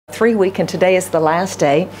3-week, and today is the last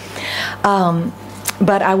day.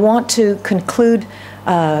 But I want to conclude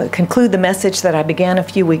the message that I began a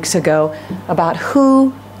few weeks ago about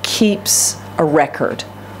who keeps a record.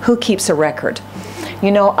 Who keeps a record?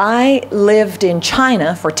 You know, I lived in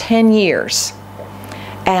China for 10 years.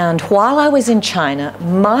 And while I was in China,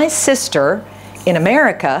 my sister in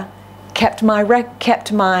America kept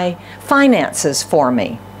my finances for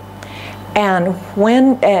me. And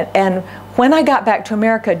when I got back to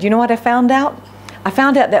America, do you know what I found out? I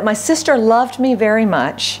found out that my sister loved me very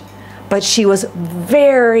much, but she was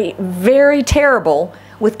very, very terrible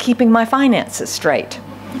with keeping my finances straight.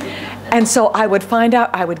 And so I would find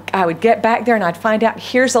out, I would get back there and I'd find out,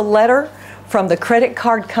 here's a letter from the credit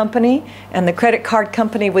card company, and the credit card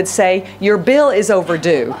company would say, your bill is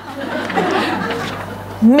overdue.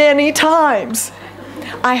 Many times.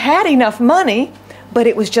 I had enough money, but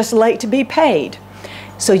it was just late to be paid.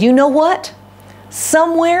 So you know what?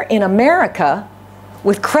 Somewhere in America,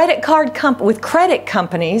 with credit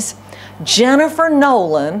companies, Jennifer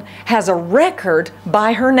Nolin has a record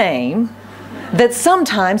by her name that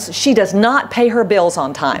sometimes she does not pay her bills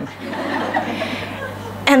on time.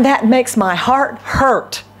 And that makes my heart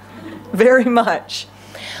hurt very much.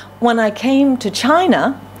 When I came to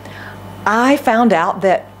China, I found out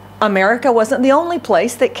that America wasn't the only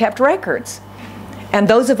place that kept records. And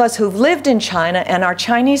those of us who've lived in China and our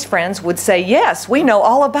Chinese friends would say, yes, we know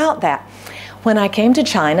all about that. When I came to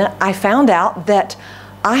China, I found out that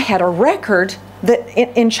I had a record that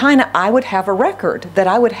in China I would have a record, that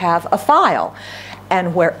I would have a file.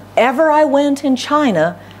 And wherever I went in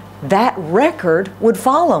China, that record would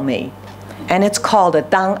follow me. And it's called a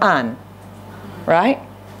Dang'an, right?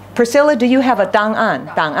 Priscilla, do you have a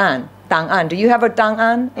Dang'an? Dang'an. Dang'an. Do you have a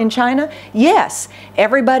Dang'an in China? Yes.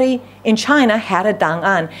 Everybody in China had a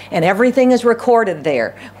Dang'an, and everything is recorded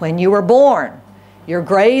there. When you were born, your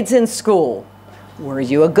grades in school. Were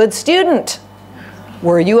you a good student?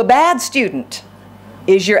 Were you a bad student?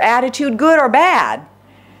 Is your attitude good or bad?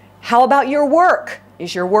 How about your work?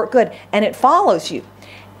 Is your work good? And it follows you.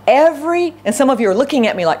 And some of you are looking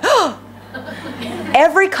at me like, oh!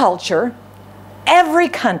 Every culture, every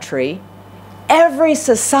country, every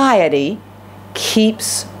society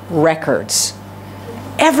keeps records.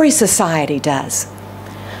 Every society does.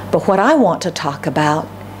 But what I want to talk about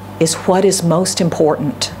is what is most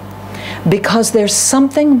important. Because there's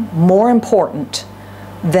something more important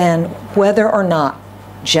than whether or not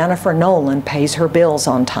Jennifer Nolin pays her bills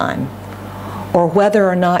on time, or whether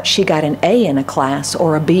or not she got an A in a class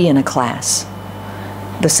or a B in a class.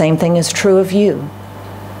 The same thing is true of you.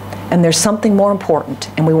 And there's something more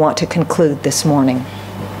important, and we want to conclude this morning.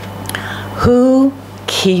 Who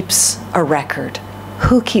keeps a record?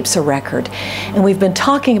 Who keeps a record? And we've been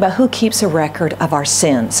talking about who keeps a record of our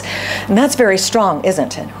sins. And that's very strong,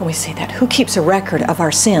 isn't it, when we say that? Who keeps a record of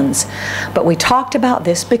our sins? But we talked about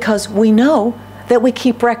this because we know that we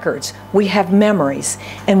keep records. We have memories,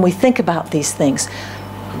 and we think about these things.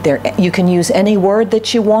 You can use any word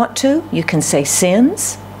that you want to. You can say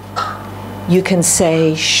sins. You can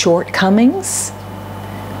say shortcomings.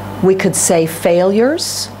 We could say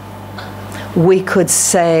failures. We could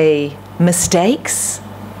say mistakes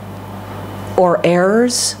or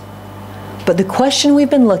errors. But the question we've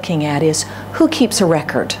been looking at is, who keeps a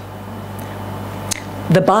record?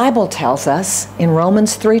 The Bible tells us in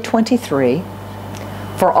Romans 3:23,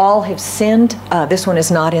 for all have sinned. This one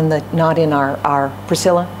is not in our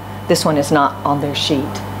Priscilla. This one is not on their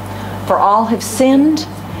sheet. For all have sinned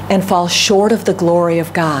and fall short of the glory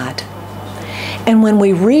of God. And when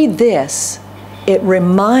we read this, it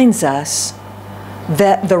reminds us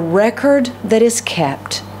that the record that is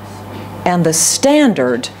kept and the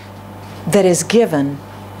standard that is given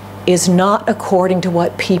is not according to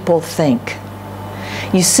what people think.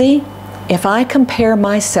 You see, if I compare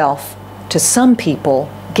myself to some people,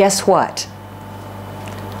 guess what?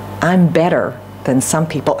 I'm better than some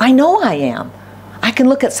people. I know I am. I can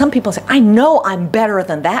look at some people and say, I know I'm better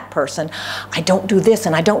than that person. I don't do this,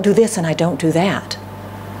 and I don't do this, and I don't do that.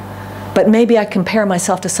 But maybe I compare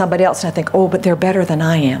myself to somebody else and I think, oh, but they're better than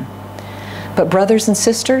I am. But brothers and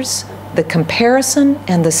sisters, the comparison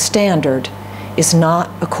and the standard is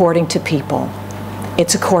not according to people.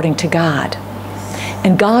 It's according to God.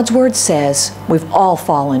 And God's word says we've all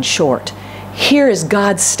fallen short. Here is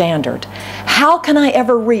God's standard. How can I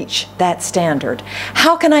ever reach that standard?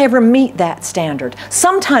 How can I ever meet that standard?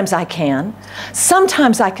 Sometimes I can.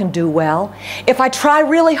 Sometimes I can do well. If I try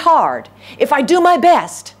really hard, if I do my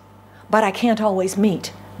best, but I can't always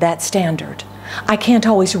meet that standard. I can't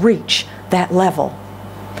always reach that level.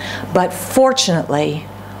 But fortunately,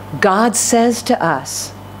 God says to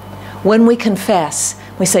us, when we confess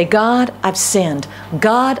We say, God, I've sinned.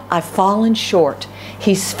 God, I've fallen short.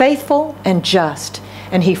 He's faithful and just,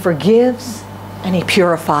 and He forgives and He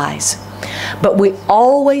purifies. But we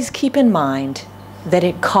always keep in mind that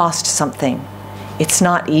it costs something. It's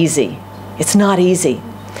not easy. It's not easy.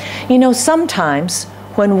 You know, sometimes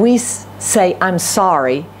when we say, I'm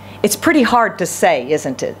sorry, it's pretty hard to say,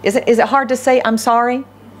 isn't it? Is it hard to say, I'm sorry?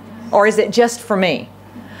 Or is it just for me?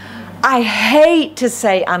 I hate to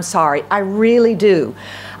say I'm sorry. I really do.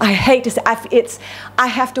 I hate to say, I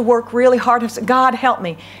have to work really hard to say, God help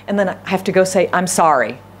me. And then I have to go say, I'm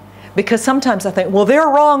sorry. Because sometimes I think, well, they're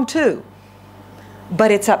wrong too. But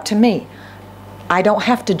it's up to me. I don't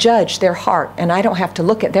have to judge their heart, and I don't have to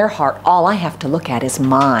look at their heart. All I have to look at is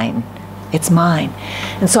mine. It's mine.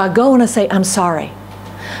 And so I go and I say, I'm sorry.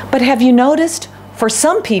 But have you noticed, for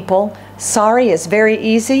some people, sorry is very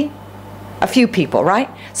easy? A few people, right?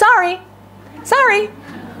 Sorry, sorry,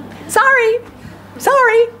 sorry,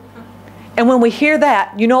 sorry. And when we hear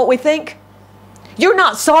that, you know what we think? You're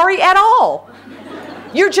not sorry at all.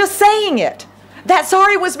 You're just saying it. That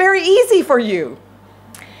sorry was very easy for you.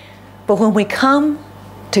 But when we come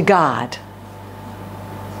to God,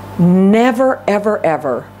 never, ever,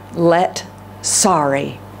 ever let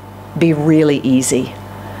sorry be really easy.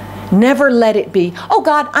 Never let it be, oh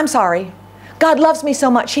God, I'm sorry. God loves me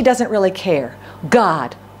so much, He doesn't really care.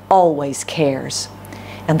 God always cares.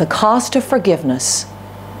 And the cost of forgiveness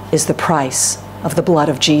is the price of the blood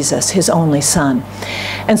of Jesus, His only Son.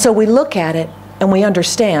 And so we look at it and we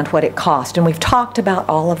understand what it cost. And we've talked about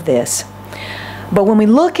all of this. But when we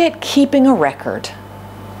look at keeping a record,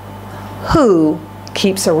 who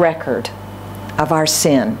keeps a record of our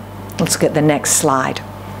sin? Let's get the next slide.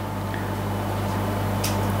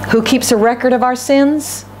 Who keeps a record of our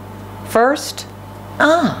sins? First,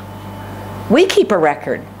 we keep a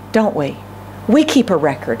record, don't we? We keep a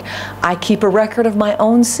record. I keep a record of my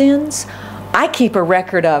own sins. I keep a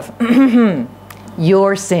record of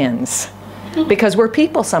your sins. Because we're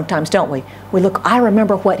people sometimes, don't we? We look, I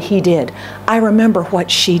remember what he did. I remember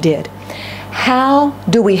what she did. How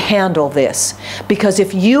do we handle this? Because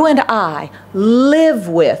if you and I live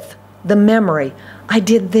with the memory, I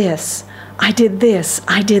did this, I did this,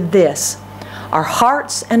 I did this, our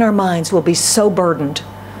hearts and our minds will be so burdened,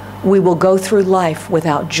 we will go through life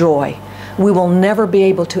without joy. We will never be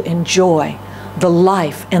able to enjoy the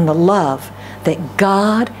life and the love that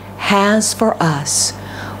God has for us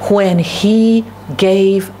when He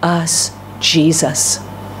gave us Jesus.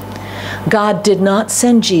 God did not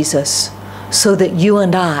send Jesus so that you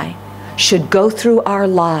and I should go through our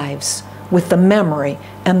lives with the memory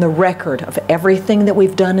and the record of everything that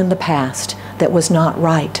we've done in the past that was not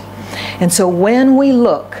right. And so when we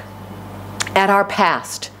look at our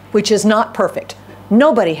past, which is not perfect,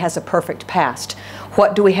 nobody has a perfect past,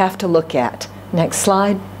 what do we have to look at? Next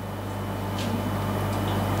slide.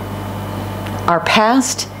 Our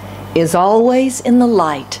past is always in the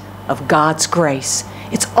light of God's grace.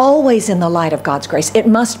 It's always in the light of God's grace. It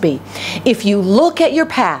must be. If you look at your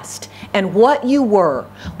past and what you were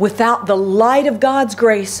without the light of God's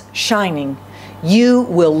grace shining, you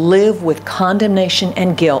will live with condemnation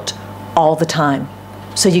and guilt all the time.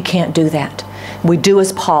 So you can't do that. We do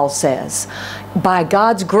as Paul says, by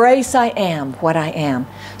God's grace I am what I am.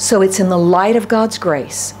 So it's in the light of God's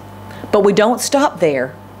grace. But we don't stop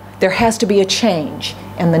there. There has to be a change.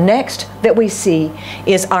 And the next that we see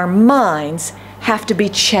is our minds have to be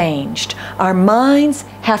changed. Our minds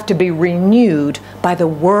have to be renewed by the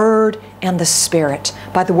Word and the Spirit.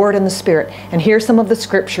 By the Word and the Spirit. And here's some of the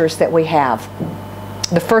scriptures that we have.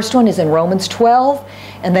 The first one is in Romans 12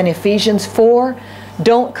 and then Ephesians 4.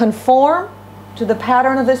 Don't conform to the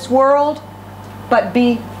pattern of this world, but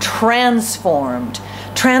be transformed.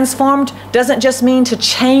 Transformed doesn't just mean to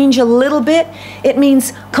change a little bit, it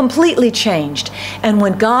means completely changed. And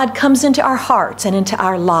when God comes into our hearts and into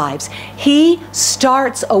our lives, He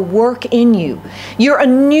starts a work in you. You're a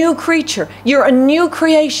new creature, you're a new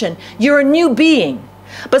creation, you're a new being.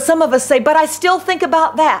 But some of us say, but I still think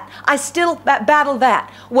about that, I still battle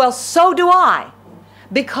that. Well, so do I.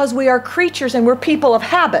 Because we are creatures and we're people of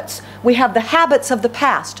habits. We have the habits of the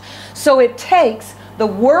past. So it takes the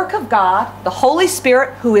work of God, the Holy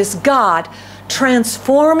Spirit, who is God,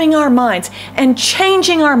 transforming our minds and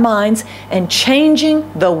changing our minds and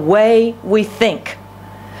changing the way we think.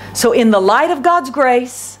 So in the light of God's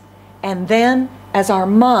grace, and then as our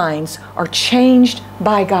minds are changed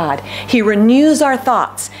by God, He renews our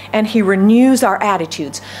thoughts and He renews our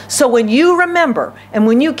attitudes. So when you remember and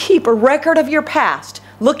when you keep a record of your past,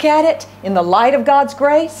 look at it in the light of God's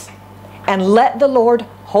grace and let the Lord,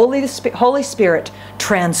 Holy Spirit,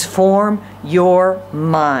 transform your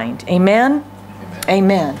mind. Amen? Amen.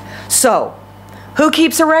 Amen. So, who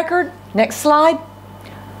keeps a record? Next slide.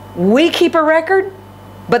 We keep a record,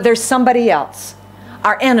 but there's somebody else.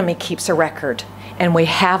 Our enemy keeps a record, and we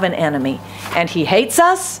have an enemy. And he hates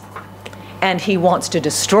us, and he wants to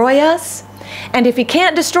destroy us. And if he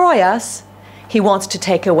can't destroy us, he wants to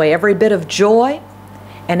take away every bit of joy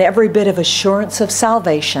and every bit of assurance of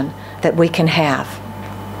salvation that we can have,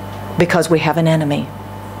 because we have an enemy.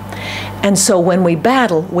 And so when we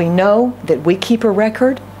battle, we know that we keep a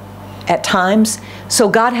record at times, so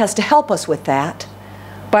God has to help us with that,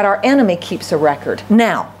 but our enemy keeps a record.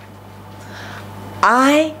 Now,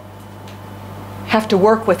 I have to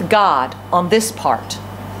work with God on this part,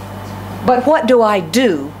 but what do I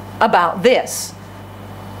do about this?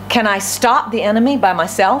 Can I stop the enemy by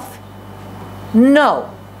myself?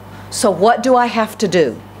 No. So what do I have to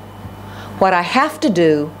do? What I have to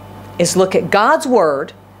do is look at God's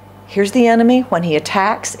Word. Here's the enemy. When he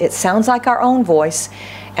attacks, it sounds like our own voice.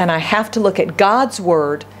 And I have to look at God's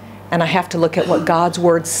Word, and I have to look at what God's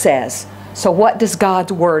Word says. So what does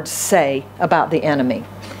God's Word say about the enemy?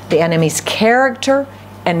 The enemy's character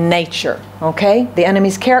and nature. Okay? The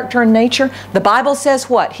enemy's character and nature. The Bible says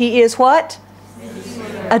what? He is what?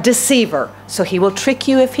 A deceiver. So he will trick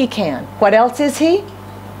you if he can. What else is he?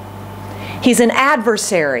 He's an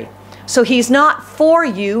adversary. So he's not for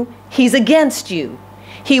you, he's against you.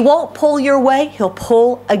 He won't pull your way, he'll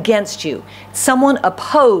pull against you. Someone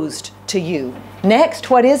opposed to you. Next,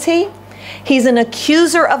 what is he? He's an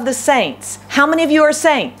accuser of the saints. How many of you are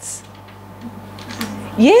saints?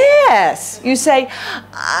 Yes. You say,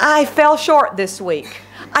 I fell short this week.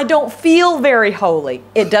 I don't feel very holy.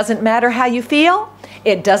 It doesn't matter how you feel.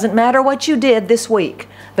 It doesn't matter what you did this week.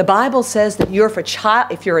 The Bible says that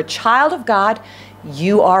if you're a child of God,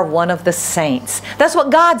 you are one of the saints. That's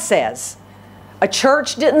what God says. A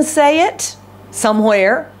church didn't say it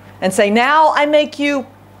somewhere and say, now I make you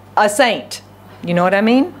a saint. You know what I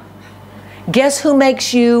mean? Guess who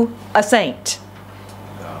makes you a saint?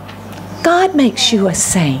 God makes you a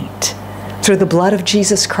saint through the blood of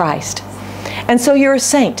Jesus Christ. And so you're a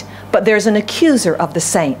saint, but there's an accuser of the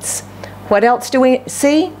saints. What else do we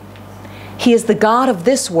see? He is the God of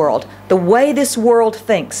this world, the way this world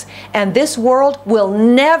thinks. And this world will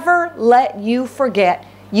never let you forget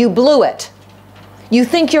you blew it. You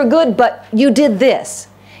think you're good, but you did this.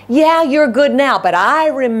 Yeah, you're good now, but I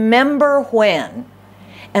remember when.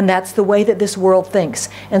 And that's the way that this world thinks.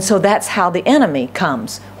 And so that's how the enemy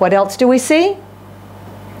comes. What else do we see?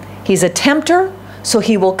 He's a tempter, so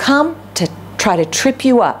he will come to try to trip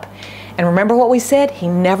you up. And remember what we said? He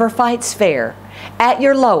never fights fair. At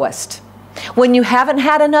your lowest, when you haven't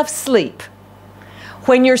had enough sleep,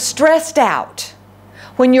 when you're stressed out,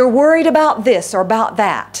 when you're worried about this or about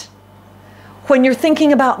that, when you're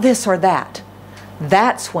thinking about this or that,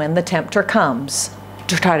 that's when the tempter comes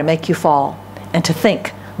to try to make you fall and to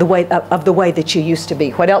think the way that you used to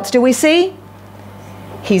be. What else do we see?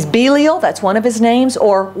 He's Belial, that's one of his names,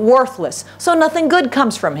 or worthless. So nothing good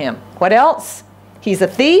comes from him. What else? He's a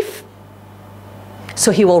thief.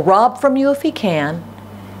 So he will rob from you if he can.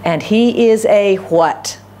 And he is a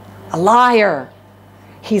what? A liar.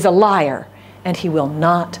 He's a liar. And he will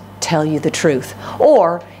not tell you the truth.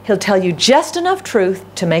 Or he'll tell you just enough truth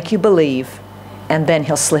to make you believe, and then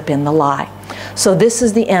he'll slip in the lie. So this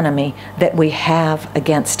is the enemy that we have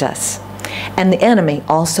against us. And the enemy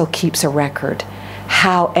also keeps a record.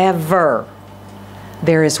 However,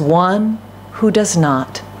 there is one who does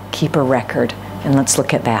not keep a record. And let's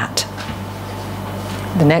look at that.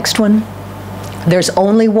 The next one. There's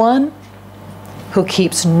only one who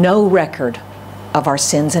keeps no record of our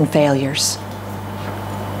sins and failures.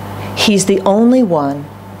 He's the only one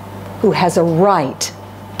who has a right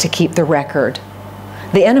to keep the record.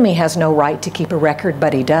 The enemy has no right to keep a record,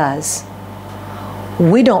 but he does.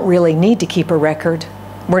 We don't really need to keep a record.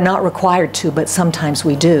 We're not required to, but sometimes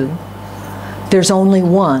we do. There's only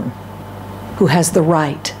one who has the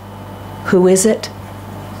right. Who is it?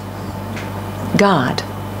 God.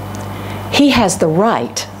 He has the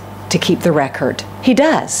right to keep the record. He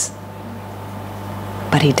does.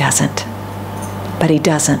 But he doesn't. But he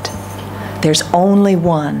doesn't. There's only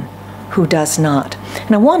one who does not.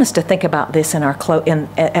 And I want us to think about this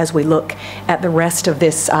as we look at the rest of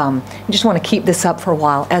this. I just want to keep this up for a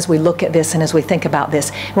while as we look at this and as we think about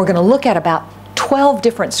this. We're going to look at about 12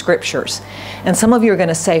 different scriptures. And some of you are going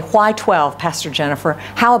to say, why 12, Pastor Jennifer?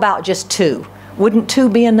 How about just 2? Wouldn't 2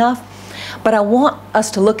 be enough? But I want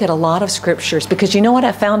us to look at a lot of scriptures, because you know what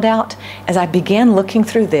I found out as I began looking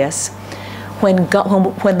through this? When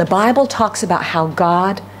the Bible talks about how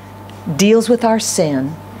God deals with our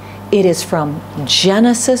sin, it is from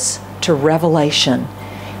Genesis to Revelation.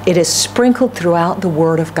 It is sprinkled throughout the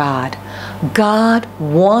Word of God. God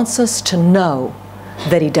wants us to know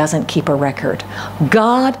that He doesn't keep a record.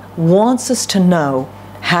 God wants us to know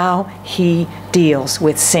how He deals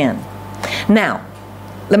with sin. Now,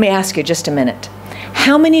 let me ask you just a minute.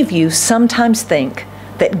 How many of you sometimes think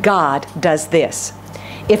that God does this?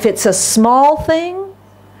 If it's a small thing,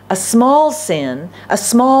 a small sin, a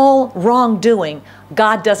small wrongdoing,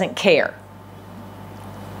 God doesn't care.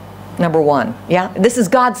 Number one, yeah? This is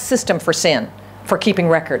God's system for sin, for keeping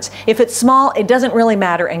records. If it's small, it doesn't really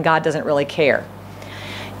matter and God doesn't really care.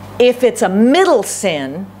 If it's a middle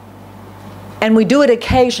sin and we do it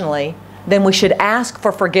occasionally, then we should ask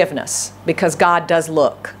for forgiveness because God does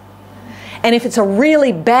look. And if it's a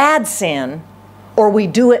really bad sin or we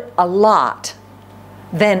do it a lot,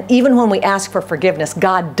 then even when we ask for forgiveness,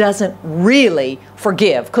 God doesn't really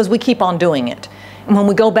forgive because we keep on doing it. And when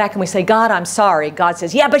we go back and we say, God, I'm sorry, God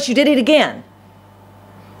says, yeah, but you did it again.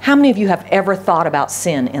 How many of you have ever thought about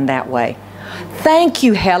sin in that way? Thank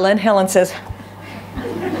you, Helen. Helen says,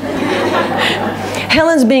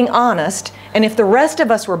 Helen's being honest, and if the rest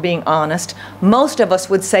of us were being honest, most of us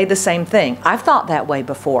would say the same thing. I've thought that way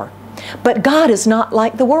before. But God is not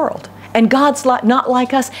like the world. And God's not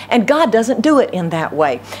like us, and God doesn't do it in that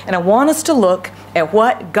way. And I want us to look at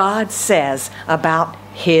what God says about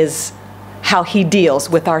how He deals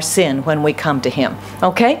with our sin when we come to Him.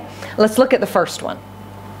 Okay? Let's look at the first one.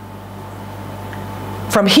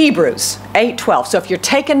 From Hebrews 8:12. So if you're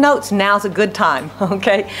taking notes, now's a good time.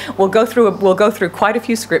 Okay? We'll go through quite a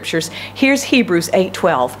few scriptures. Here's Hebrews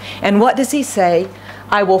 8:12. And what does he say?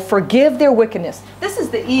 I will forgive their wickedness. This is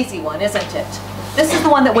the easy one, isn't it? This is the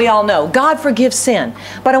one that we all know. God forgives sin.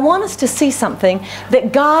 But I want us to see something,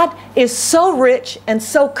 that God is so rich and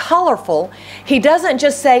so colorful, He doesn't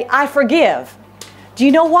just say, I forgive. Do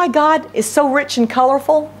you know why God is so rich and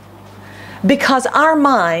colorful? Because our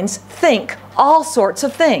minds think all sorts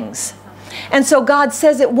of things. And so God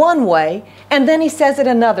says it one way, and then He says it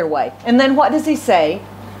another way. And then what does He say?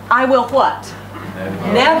 I will what?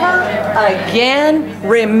 Never again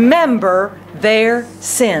remember their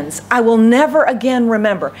sins. I will never again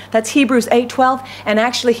remember. That's Hebrews 8:12, and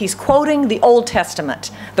actually he's quoting the Old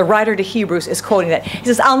Testament. The writer to Hebrews is quoting that. He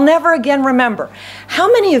says, I'll never again remember.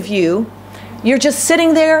 How many of you, you're just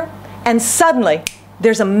sitting there and suddenly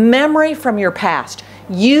there's a memory from your past.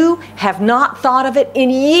 You have not thought of it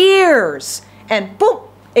in years, and boom,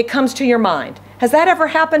 it comes to your mind. Has that ever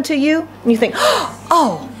happened to you? And you think,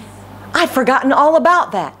 oh, I'd forgotten all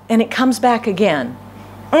about that, and it comes back again.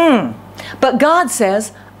 But God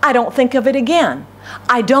says, I don't think of it again.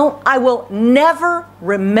 I will never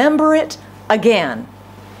remember it again.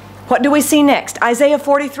 What do we see next? Isaiah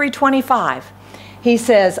 43:25. He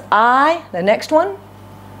says, the next one,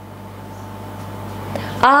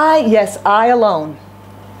 yes, I alone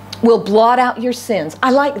will blot out your sins.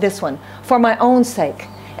 I like this one, for my own sake.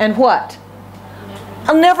 And what?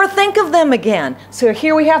 I'll never think of them again. So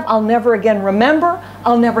here we have, I'll never again remember,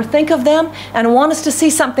 I'll never think of them. And I want us to see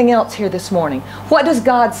something else here this morning. What does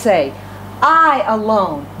God say? I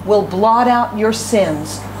alone will blot out your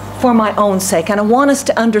sins for my own sake. And I want us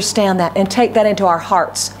to understand that and take that into our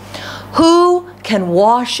hearts. Who can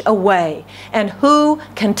wash away and who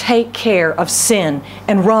can take care of sin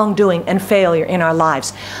and wrongdoing and failure in our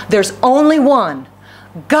lives? There's only one.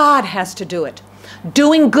 God has to do it.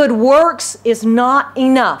 Doing good works is not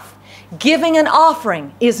enough. Giving an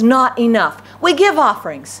offering is not enough. We give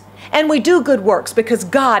offerings and we do good works because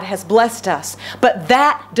God has blessed us. But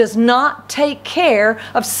that does not take care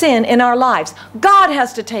of sin in our lives. God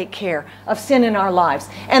has to take care of sin in our lives.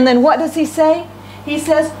 And then what does He say? He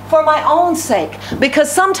says, for my own sake.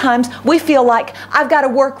 Because sometimes we feel like I've got to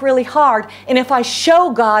work really hard, and if I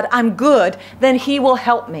show God I'm good, then He will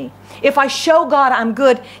help me. If I show God I'm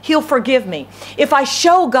good, He'll forgive me. If I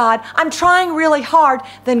show God I'm trying really hard,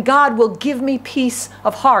 then God will give me peace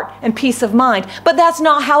of heart and peace of mind. But that's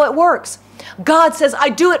not how it works. God says, I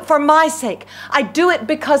do it for my sake. I do it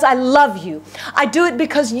because I love you. I do it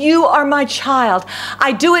because you are my child.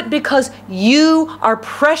 I do it because you are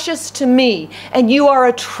precious to me and you are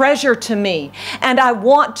a treasure to me. And I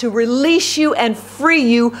want to release you and free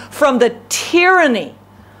you from the tyranny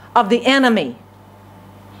of the enemy.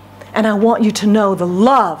 And I want you to know the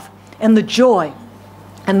love and the joy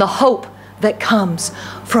and the hope that comes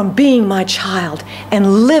from being my child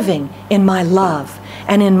and living in my love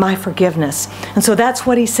and in my forgiveness. And so that's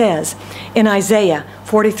what He says in Isaiah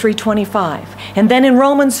 43:25. And then in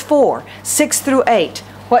Romans 4:6-8,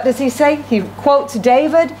 what does He say? He quotes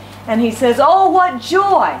David and he says, oh, what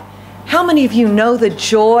joy. How many of you know the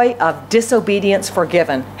joy of disobedience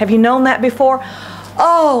forgiven? Have you known that before?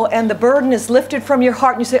 Oh, and the burden is lifted from your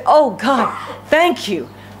heart and you say, oh God, thank you.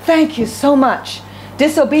 Thank you so much.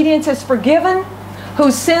 Disobedience is forgiven,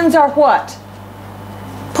 whose sins are what?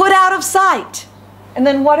 Put out of sight. And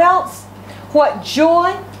then what else? What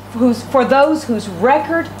joy for those whose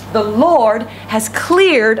record the Lord has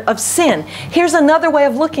cleared of sin. Here's another way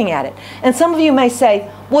of looking at it. And some of you may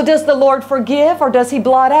say, well, does the Lord forgive, or does He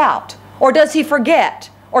blot out? Or does He forget?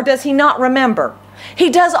 Or does He not remember? He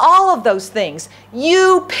does all of those things.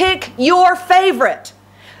 You pick your favorite.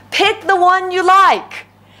 Pick the one you like.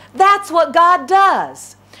 That's what God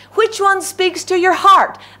does. Which one speaks to your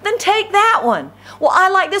heart? Then take that one. Well, I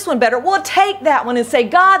like this one better. Well, take that one and say,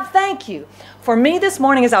 God, thank you. For me this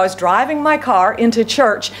morning as I was driving my car into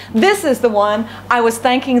church, this is the one I was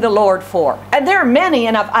thanking the Lord for. And there are many,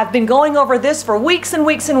 and I've been going over this for weeks and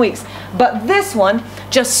weeks and weeks. But this one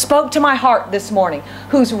just spoke to my heart this morning,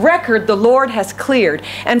 whose record the Lord has cleared.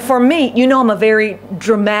 And for me, you know I'm a very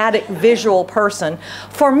dramatic, visual person.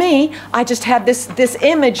 For me, I just had this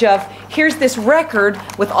image of, here's this record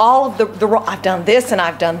with all of the I've done this and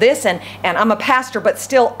I've done this, and I'm a pastor, but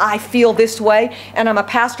still I feel this way. And I'm a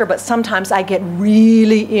pastor, but sometimes I get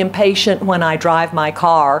really impatient when I drive my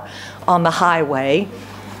car on the highway.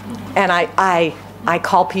 And I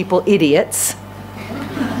call people idiots.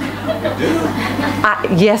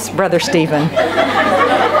 Yes, Brother Stephen.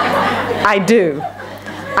 I do.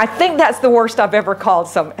 I think that's the worst I've ever called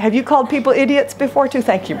some. Have you called people idiots before too?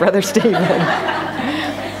 Thank you, Brother Stephen.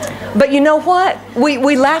 But you know what?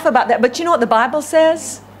 We laugh about that. But you know what the Bible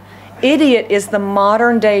says? Idiot is the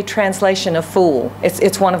modern day translation of fool.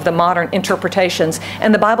 It's one of the modern interpretations.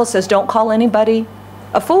 And the Bible says don't call anybody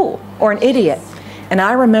a fool or an idiot. And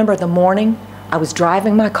I remember the morning I was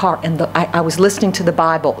driving my car and I was listening to the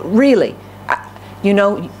Bible. Really. You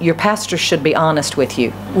know, your pastor should be honest with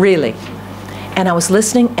you. Really. And I was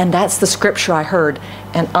listening, and that's the scripture I heard.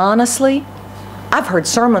 And honestly, I've heard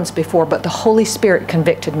sermons before, but the Holy Spirit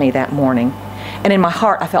convicted me that morning. And in my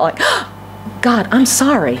heart, I felt like, oh, God, I'm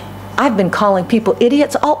sorry. I've been calling people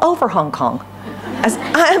idiots all over Hong Kong.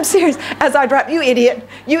 I'm serious. As I drive, you idiot,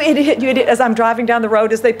 you idiot, you idiot, as I'm driving down the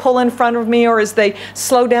road, as they pull in front of me, or as they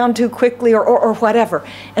slow down too quickly, or whatever.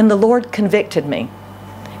 And the Lord convicted me.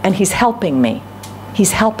 And He's helping me.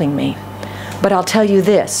 He's helping me. But I'll tell you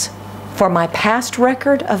this, for my past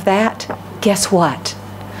record of that, guess what?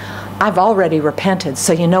 I've already repented,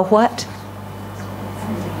 so you know what?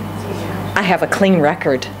 I have a clean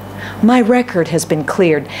record. My record has been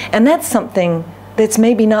cleared. And that's something that's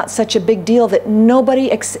maybe not such a big deal that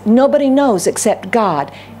nobody knows except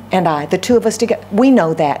God and I, the two of us together. We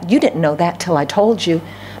know that. You didn't know that till I told you.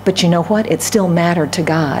 But you know what? It still mattered to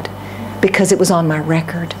God because it was on my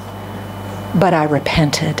record. But I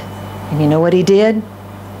repented. And you know what He did?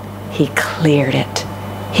 He cleared it.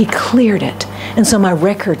 He cleared it. And so my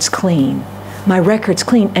record's clean. My record's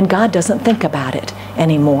clean, and God doesn't think about it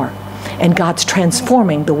anymore. And God's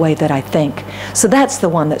transforming the way that I think. So that's the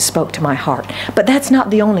one that spoke to my heart. But that's not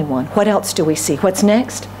the only one. What else do we see? What's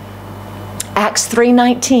next? Acts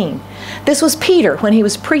 3:19. This was Peter when he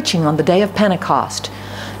was preaching on the day of Pentecost.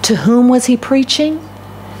 To whom was he preaching?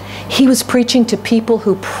 He was preaching to people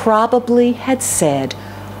who probably had said,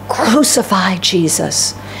 "Crucify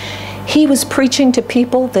Jesus." He was preaching to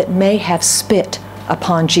people that may have spit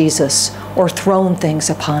upon Jesus or thrown things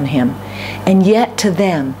upon Him. And yet to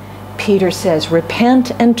them, Peter says, repent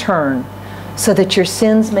and turn so that your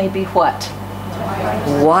sins may be what?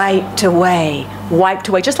 Wiped away. Wiped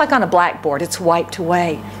away. Just like on a blackboard, it's wiped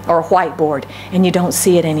away, or a whiteboard, and you don't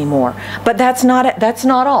see it anymore. But that's not it. That's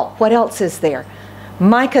not all. What else is there?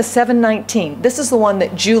 Micah 7:19. This is the one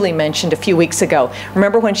that Julie mentioned a few weeks ago.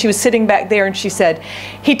 Remember when she was sitting back there and she said,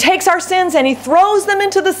 He takes our sins and He throws them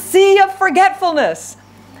into the sea of forgetfulness.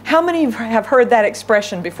 How many have heard that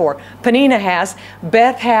expression before? Panina has,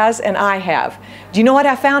 Beth has, and I have. Do you know what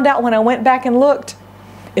I found out when I went back and looked?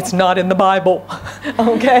 It's not in the Bible,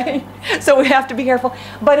 okay? So we have to be careful.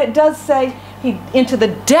 But it does say, into the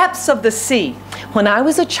depths of the sea. When I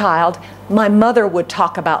was a child, my mother would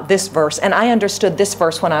talk about this verse, and I understood this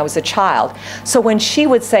verse when I was a child. So when she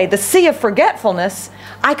would say, the sea of forgetfulness,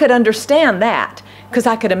 I could understand that, because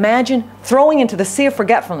I could imagine throwing into the sea of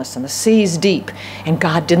forgetfulness, and the sea's deep, and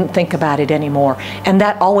God didn't think about it anymore. And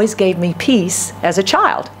that always gave me peace as a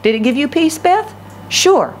child. Did it give you peace, Beth?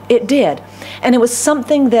 Sure, it did. And it was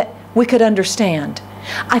something that we could understand.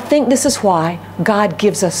 I think this is why God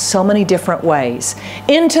gives us so many different ways.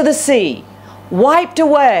 Into the sea, wiped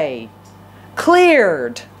away,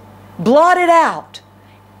 cleared, blotted out.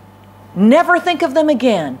 Never think of them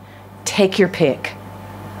again. Take your pick.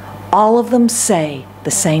 All of them say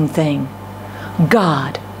the same thing.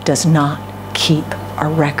 God does not keep a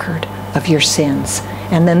record of your sins.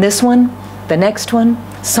 And then this one, the next one,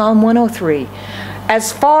 Psalm 103.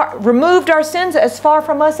 Removed our sins as far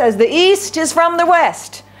from us as the east is from the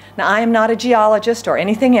west. Now, I am not a geologist or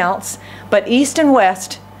anything else, but east and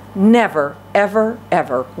west never, ever,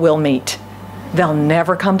 ever will meet. They'll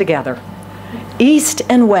never come together. East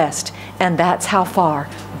and west, and that's how far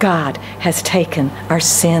God has taken our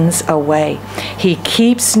sins away. He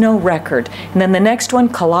keeps no record. And then the next one,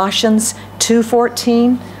 Colossians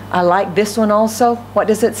 2:14. I like this one also. What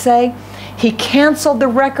does it say? He canceled the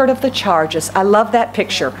record of the charges. I love that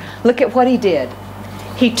picture. Look at what he did.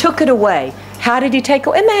 He took it away. How did he take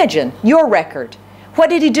it? Imagine your record. What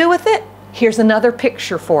did he do with it? Here's another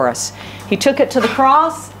picture for us. He took it to the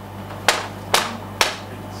cross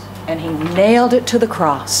and he nailed it to the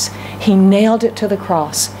cross. He nailed it to the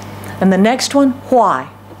cross. And the next one, why?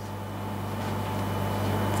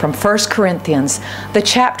 From 1 Corinthians, the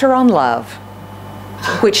chapter on love,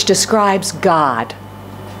 which describes God,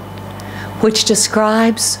 which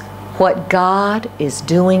describes what God is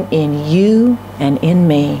doing in you and in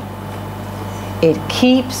me. It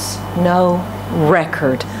keeps no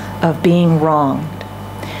record of being wronged.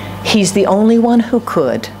 He's the only one who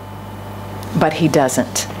could, but he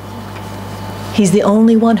doesn't. He's the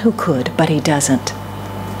only one who could, but he doesn't.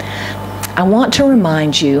 I want to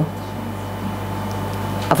remind you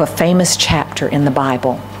of a famous chapter in the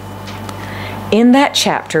Bible. In that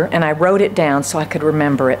chapter, and I wrote it down so I could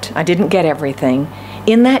remember it. I didn't get everything.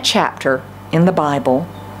 In that chapter in the Bible,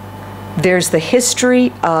 there's the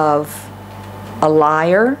history of a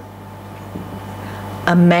liar,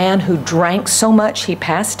 a man who drank so much he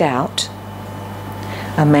passed out,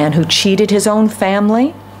 a man who cheated his own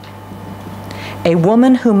family, a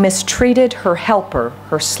woman who mistreated her helper,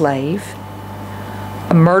 her slave,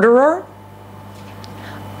 a murderer,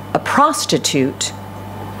 a prostitute,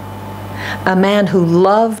 a man who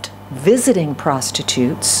loved visiting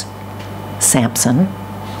prostitutes, Samson,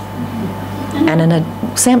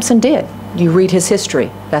 and Samson did. You read his history.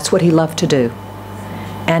 That's what he loved to do.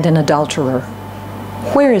 And an adulterer.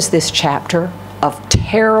 Where is this chapter of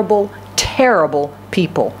terrible, terrible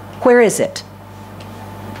people? Where is it?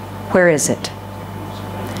 Where is it?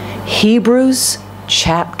 Hebrews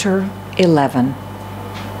chapter 11.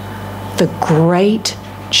 The great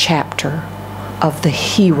chapter of the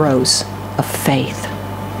heroes of faith.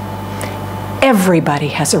 Everybody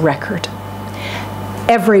has a record.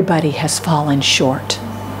 Everybody has fallen short.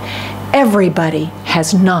 Everybody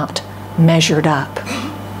has not measured up.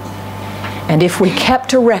 And if we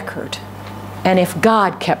kept a record, and if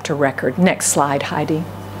God kept a record, next slide, Heidi.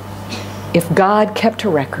 If God kept a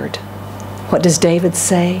record, what does David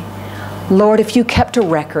say? Lord, if you kept a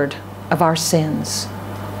record of our sins,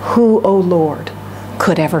 who, O Lord,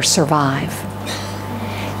 could ever survive?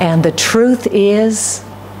 And the truth is,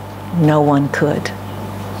 no one could.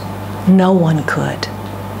 No one could.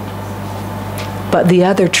 But the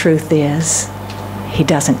other truth is, he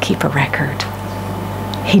doesn't keep a record.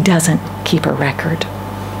 He doesn't keep a record.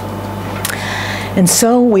 And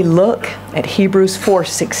so we look at Hebrews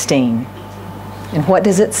 4:16. And what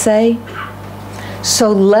does it say?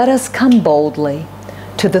 So let us come boldly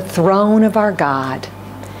to the throne of our God,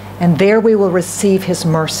 and there we will receive his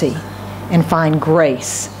mercy and find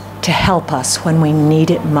grace to help us when we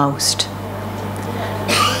need it most.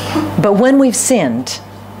 But when we've sinned,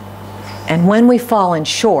 and when we've fallen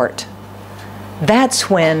short, that's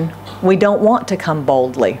when we don't want to come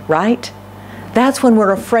boldly, right? That's when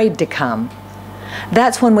we're afraid to come.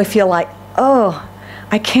 That's when we feel like, oh,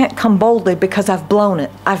 I can't come boldly because I've blown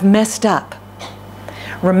it. I've messed up.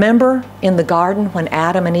 Remember in the garden when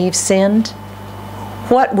Adam and Eve sinned?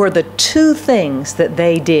 What were the two things that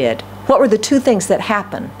they did? What were the two things that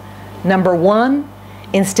happened? Number one,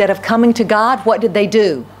 instead of coming to God, what did they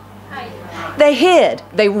do? They hid.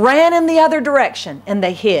 They ran in the other direction and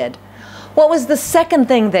they hid. What was the second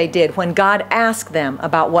thing they did when God asked them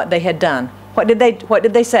about what they had done? What did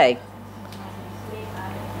they say?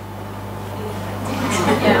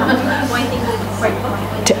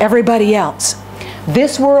 To everybody else.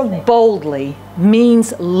 This word boldly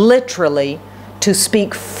means literally to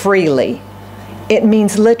speak freely. It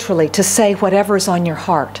means literally to say whatever's on your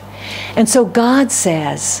heart. And so God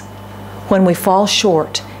says, when we fall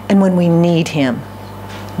short and when we need him,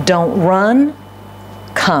 don't run,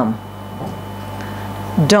 come.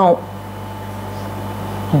 Don't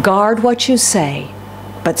guard what you say,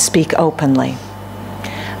 but speak openly.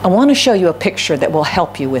 I want to show you a picture that will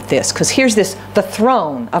help you with this, because here's the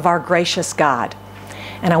throne of our gracious God.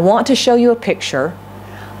 And I want to show you a picture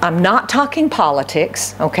I'm not talking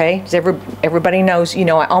politics, okay? Everybody knows, you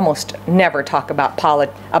know, I almost never talk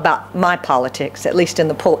about my politics, at least in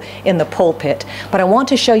the pulpit. But I want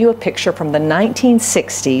to show you a picture from the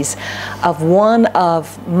 1960s of one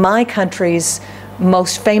of my country's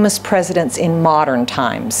most famous presidents in modern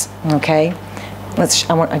times, okay? I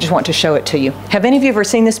just want to show it to you. Have any of you ever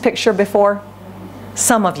seen this picture before?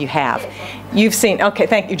 Some of you have. You've seen, okay,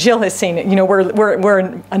 thank you. Jill has seen it. You know,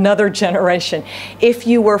 we're another generation. If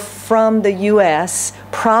you were from the U.S.,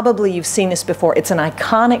 probably you've seen this before. It's an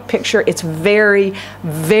iconic picture. It's very,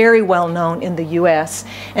 very well known in the U.S.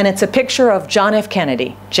 And it's a picture of John F.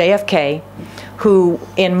 Kennedy, JFK, who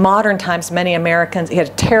in modern times, many Americans, he had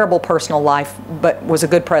a terrible personal life, but was a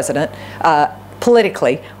good president,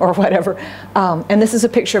 politically or whatever. And this is a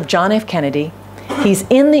picture of John F. Kennedy. He's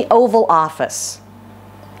in the Oval Office,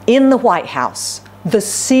 in the White House, the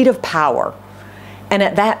seat of power. And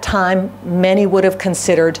at that time, many would have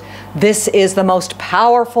considered this is the most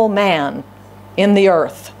powerful man in the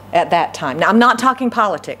earth at that time. Now, I'm not talking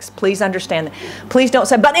politics. Please understand that. Please don't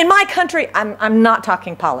say, but in my country, I'm not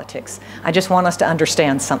talking politics. I just want us to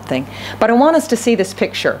understand something. But I want us to see this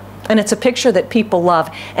picture. And it's a picture that people love.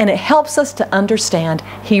 And it helps us to understand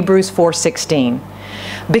Hebrews 4:16.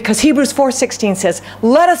 Because Hebrews 4:16 says,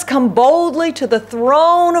 let us come boldly to the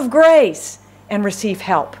throne of grace and receive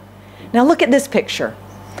help. Now look at this picture.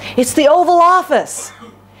 It's the Oval Office.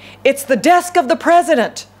 It's the desk of the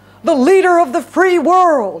president, the leader of the free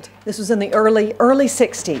world. This was in the early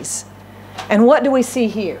 60s. And what do we see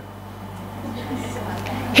here?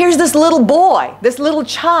 Here's this little boy, this little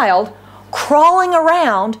child, crawling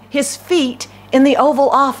around his feet in the Oval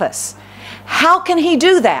Office. How can he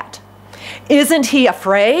do that? Isn't he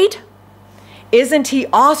afraid? Isn't he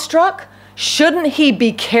awestruck? Shouldn't he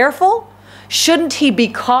be careful? Shouldn't he be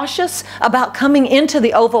cautious about coming into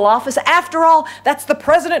the Oval Office? After all, that's the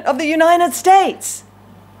President of the United States.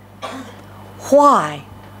 Why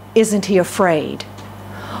isn't he afraid?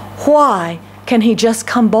 Why can he just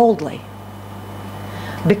come boldly?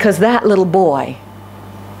 Because that little boy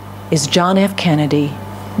is John F. Kennedy,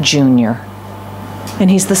 Jr. And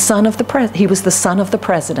he's the son of he was the son of the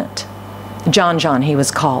president. John he was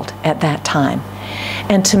called at that time.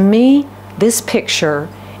 And to me, this picture,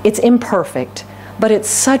 it's imperfect, but it's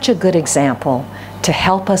such a good example to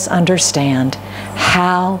help us understand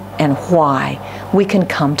how and why we can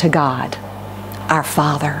come to God, our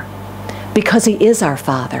Father, because He is our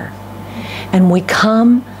Father. And we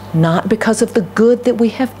come not because of the good that we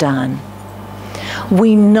have done.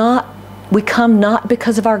 We come not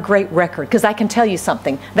because of our great record, because I can tell you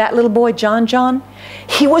something. That little boy, John,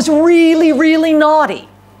 he was really, really naughty.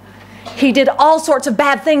 He did all sorts of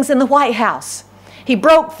bad things in the White House. He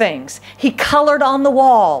broke things. He colored on the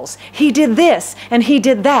walls. He did this and he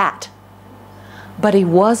did that. But he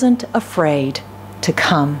wasn't afraid to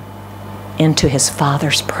come into his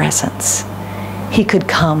Father's presence. He could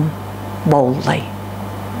come boldly.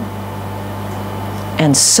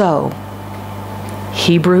 And so,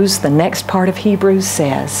 Hebrews, the next part of Hebrews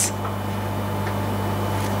says,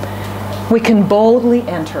 we can boldly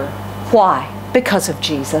enter. Why? Because of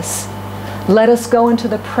Jesus. Let us go into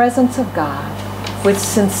the presence of God with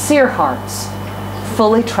sincere hearts,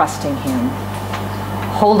 fully trusting Him.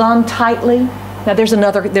 Hold on tightly. Now there's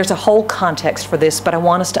a whole context for this, but I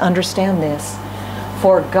want us to understand this.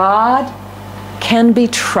 For God can be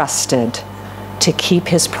trusted to keep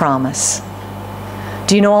His promise.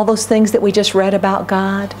 Do you know all those things that we just read about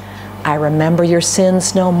God? I remember your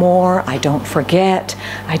sins no more. I don't forget.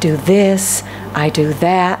 I do this. I do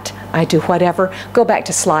that. I do whatever. Go back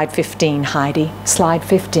to slide 15, Heidi. Slide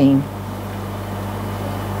 15.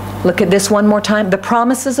 Look at this one more time. The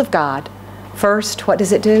promises of God. First, what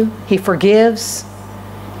does it do? He forgives.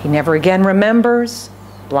 He never again remembers,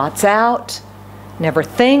 blots out, never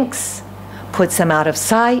thinks, puts them out of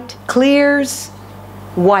sight, clears,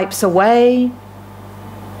 wipes away.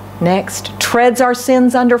 Next, treads our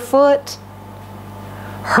sins underfoot,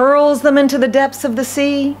 hurls them into the depths of the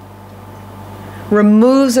sea,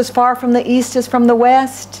 removes as far from the east as from the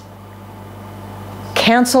west,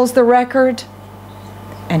 cancels the record,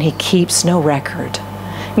 and He keeps no record.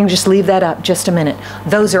 You can just leave that up just a minute.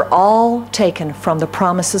 Those are all taken from the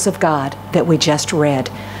promises of God that we just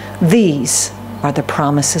read. These are the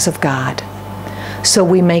promises of God. So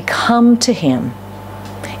we may come to Him.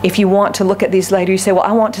 If you want to look at these later, you say, well,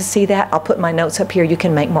 I want to see that. I'll put my notes up here. You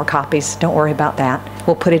can make more copies. Don't worry about that.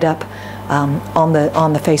 We'll put it up on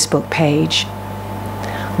the Facebook page.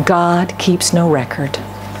 God keeps no record,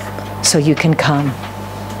 so you can come.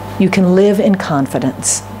 You can live in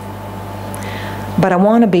confidence. But I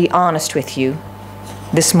want to be honest with you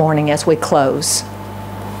this morning as we close.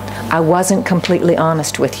 I wasn't completely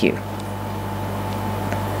honest with you.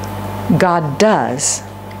 God does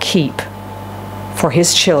keep for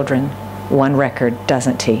His children one record,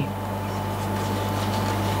 doesn't He?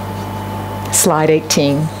 Slide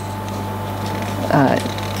 18.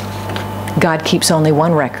 God keeps only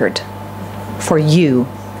one record for you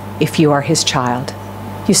if you are His child.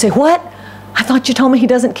 You say, what? I thought you told me He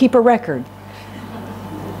doesn't keep a record.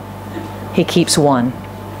 He keeps one.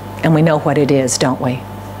 And we know what it is, don't we?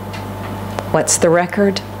 What's the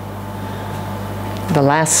record? The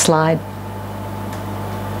last slide.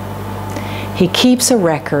 He keeps a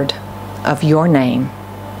record of your name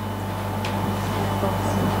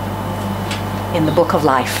in the book of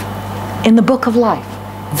life. In the book of life.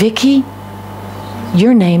 Vicki,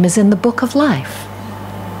 your name is in the book of life.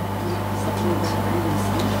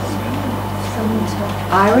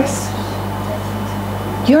 Iris,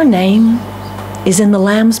 your name is in the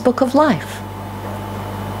Lamb's book of life.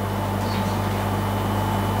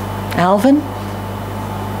 Alvin,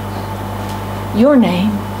 your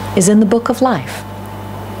name is in the book of life.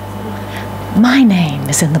 My name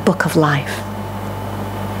is in the book of life.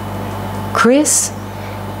 Chris,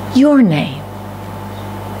 your name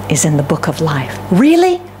is in the book of life.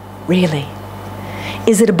 Really? Really?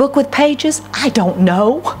 Is it a book with pages? I don't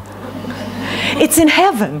know. It's in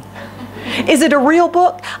heaven. Is it a real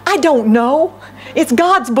book? I don't know. It's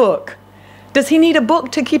God's book. Does He need a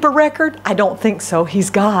book to keep a record? I don't think so. He's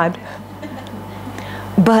God.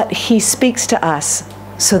 But He speaks to us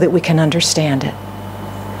so that we can understand it.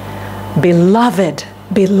 Beloved,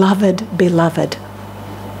 beloved, beloved.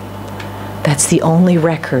 That's the only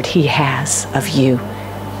record He has of you.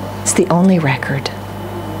 It's the only record.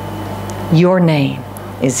 Your name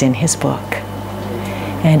is in His book.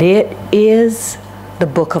 And it is the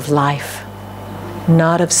book of life.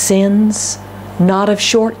 Not of sins, not of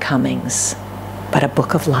shortcomings, but a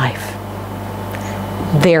book of life.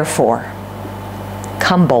 Therefore,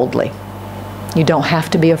 come boldly. You don't have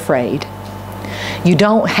to be afraid. You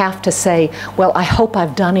don't have to say, well, I hope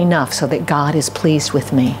I've done enough so that God is pleased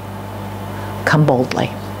with me. Come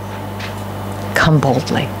boldly. Come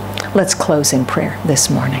boldly. Let's close in prayer this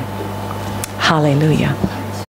morning. Hallelujah.